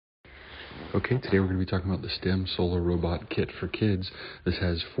Okay, today we're going to be talking about the STEM Solar Robot Kit for Kids. This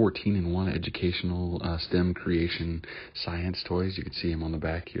has 14-in-1 educational STEM creation science toys. You can see them on the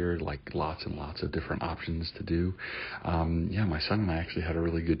back here, like lots and lots of different options to do. My son and I actually had a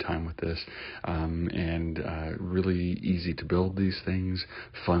really good time with this, and really easy to build these things,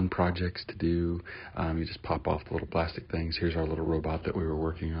 fun projects to do. You just pop off the little plastic things. Here's our little robot that we were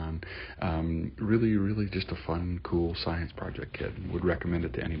working on. Really just a fun, cool science project kit. Would recommend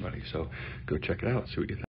it to anybody. So go check it out, see what you think.